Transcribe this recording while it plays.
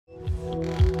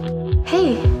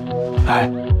Hi.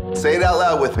 Say it out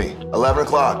loud with me. 11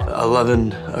 o'clock.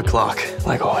 11 o'clock,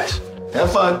 like always.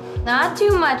 Have fun. Not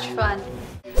too much fun.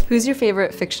 Who's your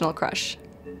favorite fictional crush?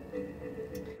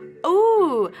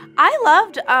 Ooh, I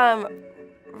loved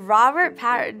Robert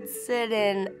Pattinson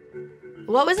in,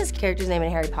 what was his character's name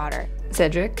in Harry Potter?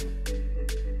 Cedric.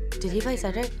 Did he play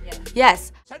Cedric? Yeah.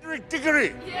 Yes. Cedric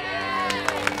Diggory.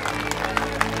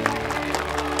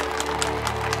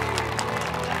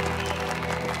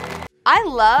 I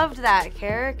loved that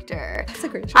character. That's a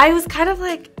great show. I was kind of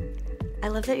like, I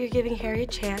love that you're giving Harry a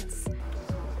chance.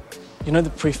 You know the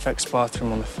prefect's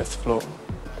bathroom on the 5th floor?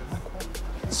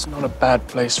 It's not a bad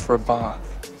place for a bath.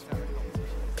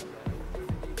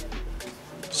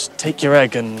 Just take your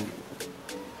egg and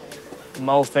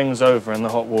mull things over in the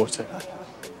hot water.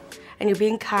 And you're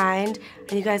being kind,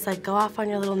 and you guys like go off on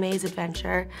your little maze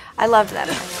adventure. I loved that.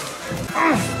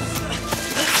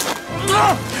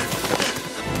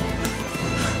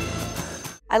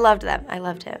 I loved them. I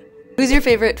loved him. Who's your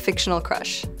favorite fictional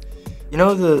crush? You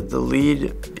know the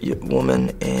lead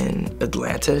woman in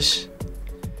Atlantis?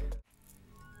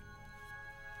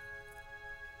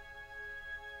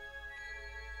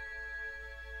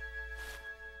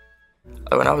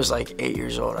 When I was like 8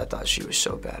 years old, I thought she was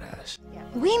so badass.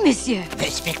 Oui, monsieur. They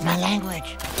speak my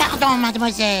language. Pardon,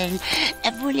 mademoiselle.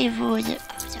 Voulez-vous...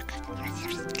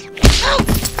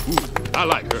 I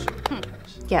like her.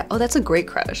 Yeah, oh, that's a great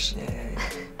crush.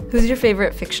 Who's your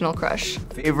favorite fictional crush?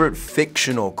 Favorite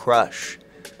fictional crush?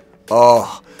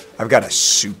 Oh, I've got a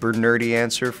super nerdy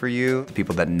answer for you.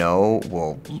 People that know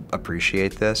will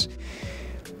appreciate this.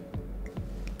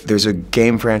 There's a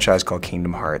game franchise called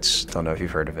Kingdom Hearts. Don't know if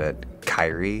you've heard of it.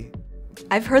 Kairi.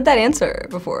 I've heard that answer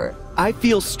before. I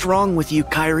feel strong with you,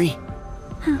 Kairi.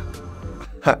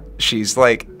 She's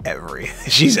like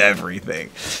she's everything.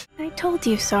 I told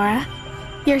you, Sora.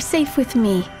 You're safe with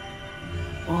me.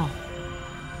 Oh.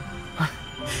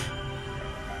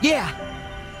 Yeah.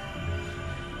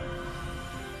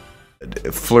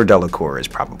 Fleur Delacour is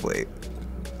probably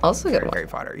Also a good one. Harry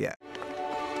Potter, yeah.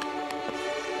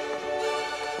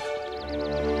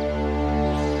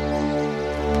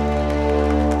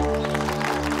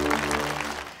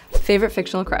 Favorite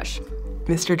fictional crush?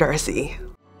 Mr. Darcy.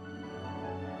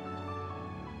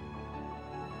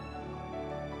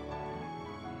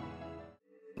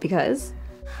 Because?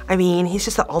 I mean, he's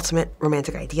just the ultimate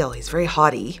romantic ideal. He's very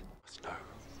haughty.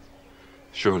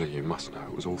 Surely you must know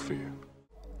it was all for you.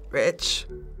 Rich.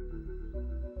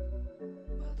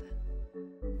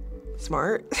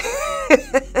 Smart.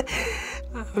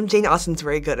 Jane Austen's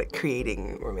very good at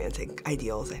creating romantic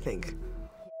ideals, I think.